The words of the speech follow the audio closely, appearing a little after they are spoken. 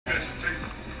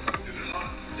Is it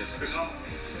hot? Yes, sir. It's hot.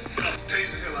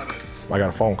 Taste the hell out of it. I got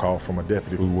a phone call from a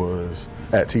deputy who was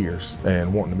at tears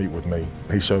and wanting to meet with me.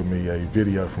 He showed me a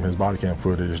video from his body cam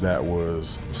footage that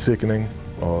was sickening,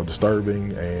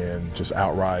 disturbing, and just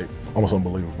outright almost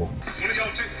unbelievable. When y'all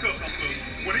take the cuffs off of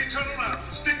him, when he turn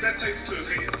around, stick that taser to his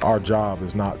head. Our job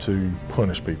is not to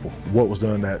punish people. What was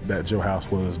done at that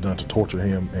jailhouse was done to torture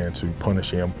him and to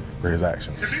punish him for his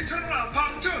actions. If he turn around,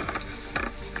 pop it to him.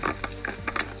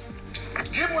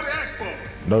 Give him what he asked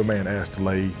for. No man asked to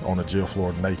lay on the jail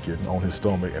floor naked on his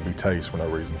stomach and be tased for no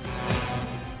reason.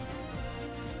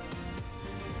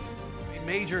 A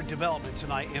major development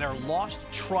tonight in our lost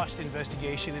trust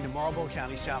investigation into Marlboro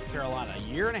County, South Carolina. A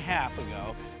year and a half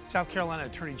ago, South Carolina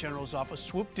Attorney General's office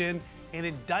swooped in and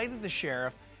indicted the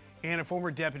sheriff and a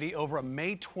former deputy over a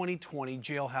May 2020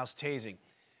 jailhouse tasing.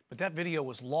 But that video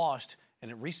was lost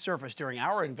and it resurfaced during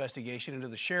our investigation into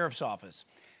the sheriff's office.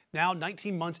 Now,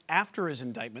 19 months after his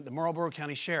indictment, the Marlboro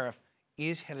County Sheriff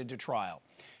is headed to trial.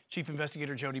 Chief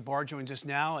Investigator Jody Barr joins us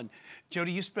now. And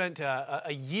Jody, you spent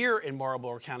a year in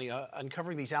Marlboro County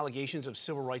uncovering these allegations of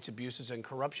civil rights abuses and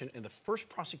corruption, and the first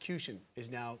prosecution is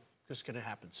now just going to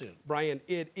happen soon. Brian,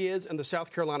 it is, and the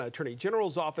South Carolina Attorney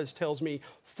General's office tells me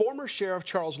former Sheriff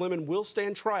Charles Lemon will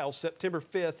stand trial September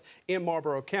 5th in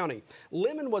Marlboro County.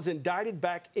 Lemon was indicted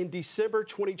back in December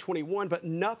 2021, but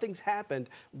nothing's happened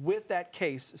with that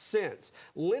case since.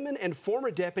 Lemon and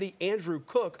former Deputy Andrew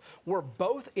Cook were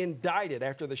both indicted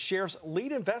after the sheriff's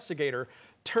lead investigator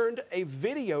turned a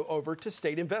video over to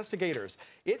state investigators.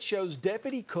 It shows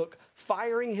Deputy Cook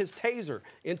firing his taser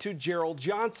into Gerald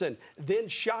Johnson, then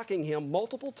shocking him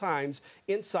multiple times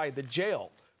inside the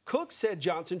jail. Cook said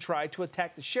Johnson tried to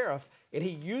attack the sheriff and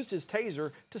he used his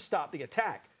taser to stop the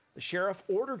attack. The sheriff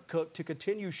ordered Cook to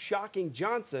continue shocking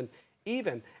Johnson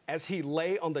even as he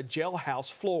lay on the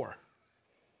jailhouse floor.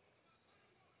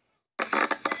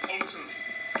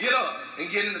 Get up and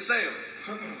get in the cell.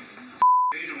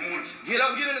 Get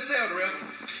up, get in the cell, Darrell.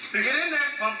 Get in there.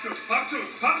 Pop to, pop to,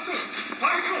 pop to,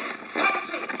 pop to, pop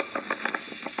to,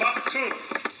 pop to.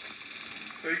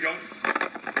 There you go.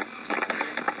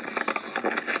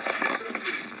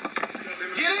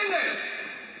 Get in there.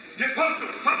 Get pop to,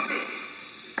 pop to.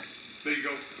 There you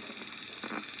go.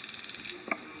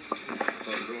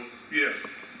 Yeah.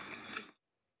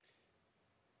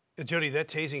 Jody, that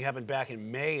tasing happened back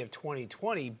in May of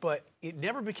 2020, but it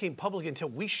never became public until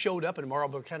we showed up in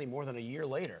Marlboro County more than a year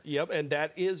later. Yep, and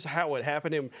that is how it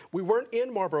happened. And we weren't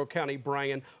in Marlboro County,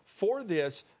 Brian, for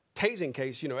this tasing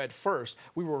case, at first.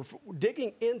 We were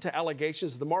digging into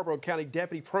allegations the Marlboro County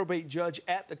deputy probate judge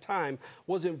at the time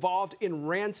was involved in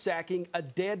ransacking a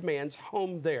dead man's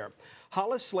home there.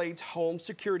 Hollis Slade's home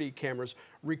security cameras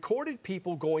recorded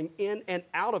people going in and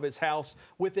out of his house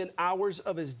within hours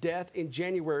of his death in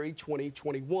January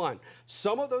 2021.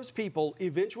 Some of those people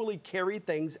eventually carried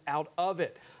things out of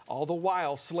it. All the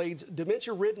while, Slade's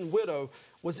dementia-ridden widow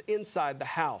was inside the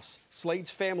house.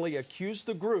 Slade's family accused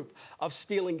the group of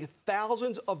stealing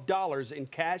thousands of dollars in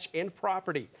cash and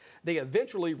property. They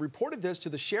eventually reported this to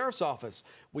the sheriff's office.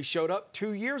 We showed up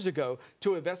 2 years ago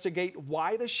to investigate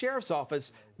why the sheriff's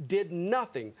office did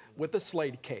nothing with the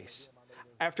Slade case.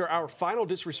 After our final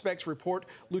disrespects report,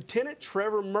 Lieutenant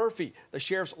Trevor Murphy, the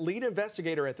sheriff's lead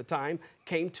investigator at the time,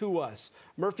 came to us.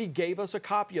 Murphy gave us a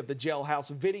copy of the jailhouse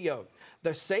video.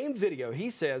 The same video he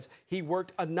says he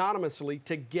worked anonymously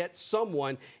to get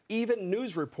someone, even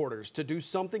news reporters, to do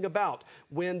something about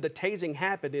when the tasing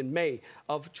happened in May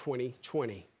of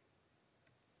 2020.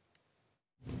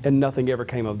 And nothing ever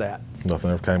came of that?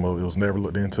 Nothing ever came of it. It was never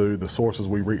looked into. The sources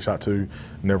we reached out to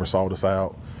never sought us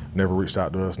out, never reached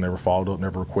out to us, never followed up,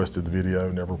 never requested the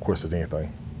video, never requested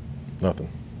anything. Nothing.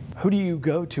 Who do you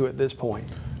go to at this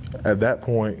point? At that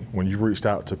point, when you've reached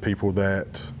out to people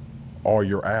that are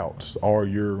your outs, are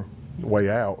your way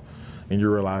out, and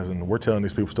you're realizing we're telling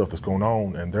these people stuff that's going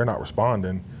on and they're not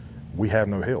responding, we have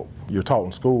no help. You're taught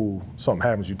in school, something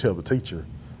happens, you tell the teacher.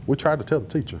 We tried to tell the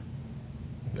teacher,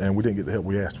 and we didn't get the help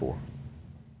we asked for.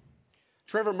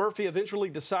 Trevor Murphy eventually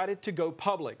decided to go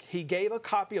public. He gave a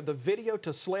copy of the video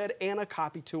to SLED and a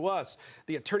copy to us.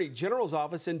 The Attorney General's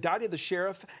office indicted the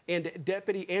sheriff and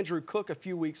Deputy Andrew Cook a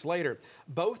few weeks later.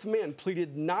 Both men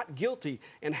pleaded not guilty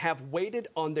and have waited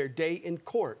on their day in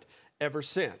court. ever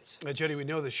since. Jody, we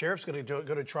know the sheriff's going to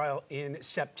go to trial in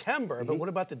September, but what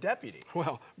about the deputy?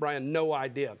 Well, Brian, no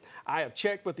idea. I have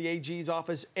checked with the AG's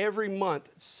office every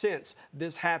month since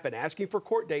this happened, asking for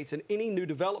court dates and any new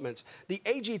developments. The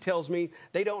AG tells me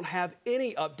they don't have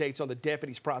any updates on the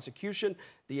deputy's prosecution.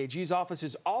 The AG's office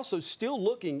is also still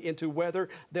looking into whether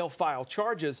they'll file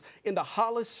charges in the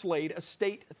Hollis Slade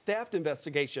estate theft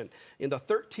investigation. In the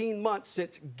 13 months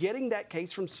since getting that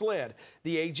case from SLED,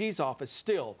 the AG's office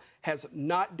still has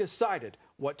not decided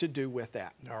what to do with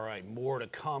that. All right, more to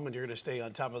come, and you're going to stay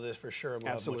on top of this for sure.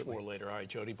 We'll Absolutely. have much more later. All right,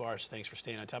 Jody Barrs, thanks for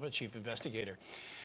staying on top of it, Chief Investigator.